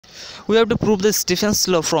We have to prove the Stefan's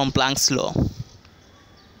law from Planck's law.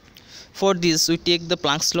 For this, we take the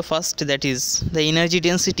Planck's law first, that is, the energy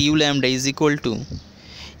density U lambda is equal to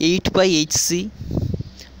 8 by hc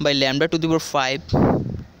by lambda to the power 5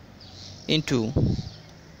 into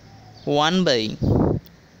 1 by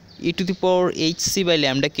e to the power hc by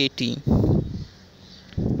lambda kt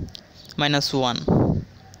minus 1.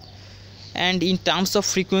 And in terms of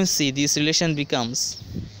frequency, this relation becomes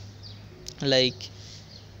like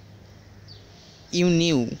u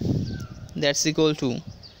nu, that's equal to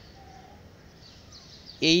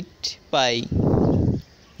 8 pi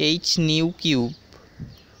h nu cube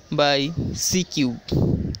by c cube.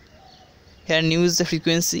 Here nu is the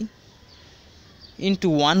frequency into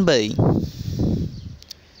 1 by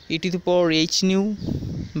e to the power h nu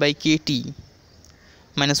by kt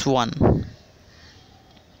minus 1.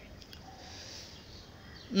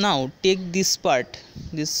 Now take this part,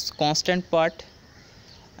 this constant part,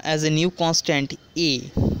 as a new constant a,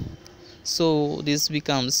 so this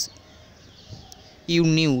becomes u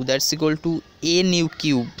nu, that's equal to a nu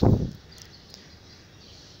cube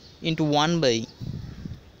into 1 by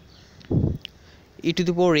e to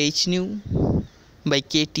the power h nu by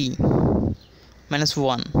kt minus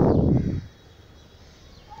 1.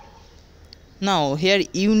 Now here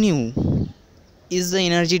u nu is the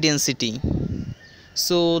energy density,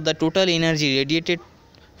 so the total energy radiated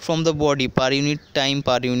from the body per unit time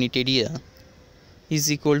per unit area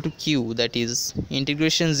is equal to q, that is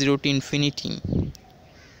integration 0 to infinity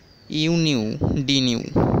u nu d nu.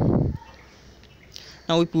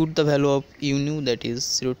 Now we put the value of u nu, that is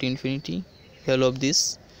 0 to infinity value of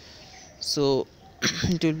this, so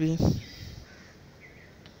it will be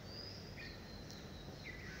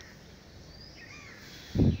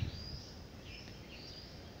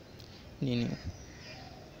d nu.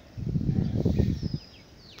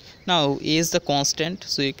 Now a is the constant,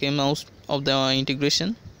 so it came out of the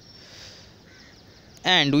integration,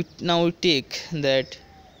 and now we take that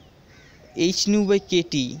h nu by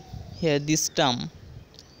kt, here this term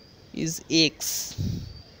is x,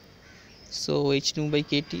 so h nu by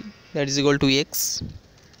kt, that is equal to x,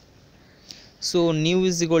 so nu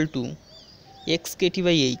is equal to x kt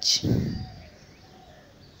by h.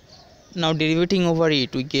 Now derivating over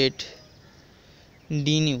it, we get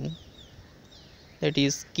d nu, that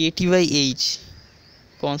is kt by h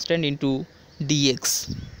constant into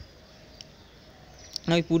dx.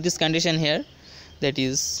 Now we put this condition here, that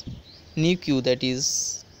is nu q, that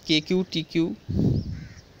is kq tq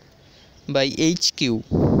by h cube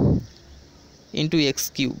into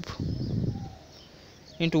x cube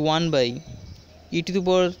into 1 by e to the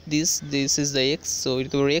power this is the x, so e to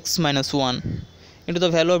the power x minus 1 into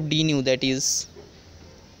the value of d nu, that is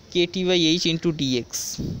kt by h into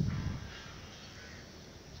dx.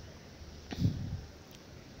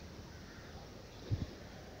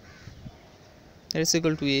 That is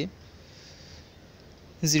equal to a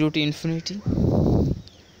 0 to infinity.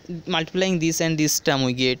 Multiplying this and this term,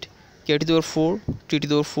 we get k to the power 4 t to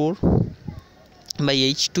the power 4 by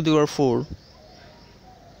h to the power 4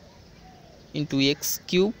 into x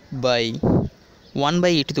cube by 1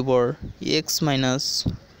 by e to the power x minus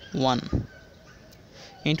 1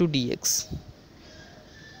 into dx.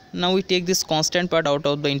 Now we take this constant part out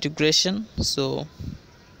of the integration, so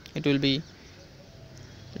it will be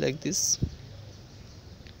like this,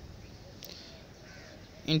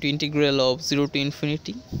 into integral of 0 to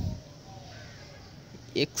infinity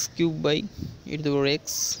x cube by e to the power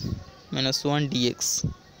x minus 1 dx.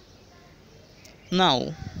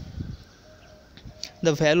 Now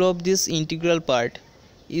the value of this integral part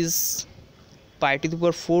is pi to the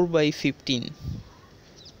power 4 by 15.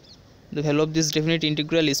 The value of this definite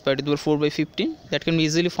integral is pi to the power 4 by 15, that can be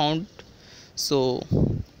easily found. So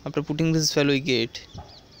after putting this value, we get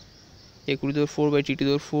a to the power 4 by t to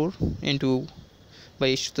the power 4 into by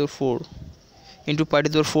h to the power 4 into pi to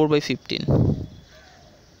the power 4 by 15,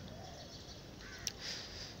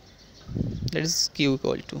 that is q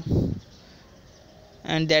equal to,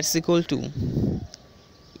 and that's equal to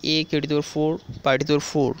a k to the power 4 pi to the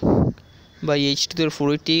power 4 by h to the power 4.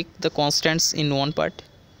 We take the constants in one part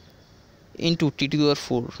into t to the power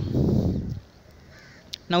 4.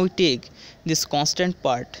 Now we take this constant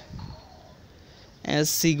part as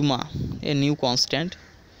sigma, a new constant,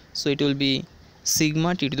 so it will be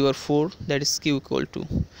sigma t to the power 4, that is q equal to,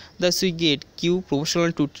 thus we get q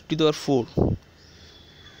proportional to t to the power 4.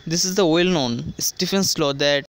 This is the well known Stefan's law that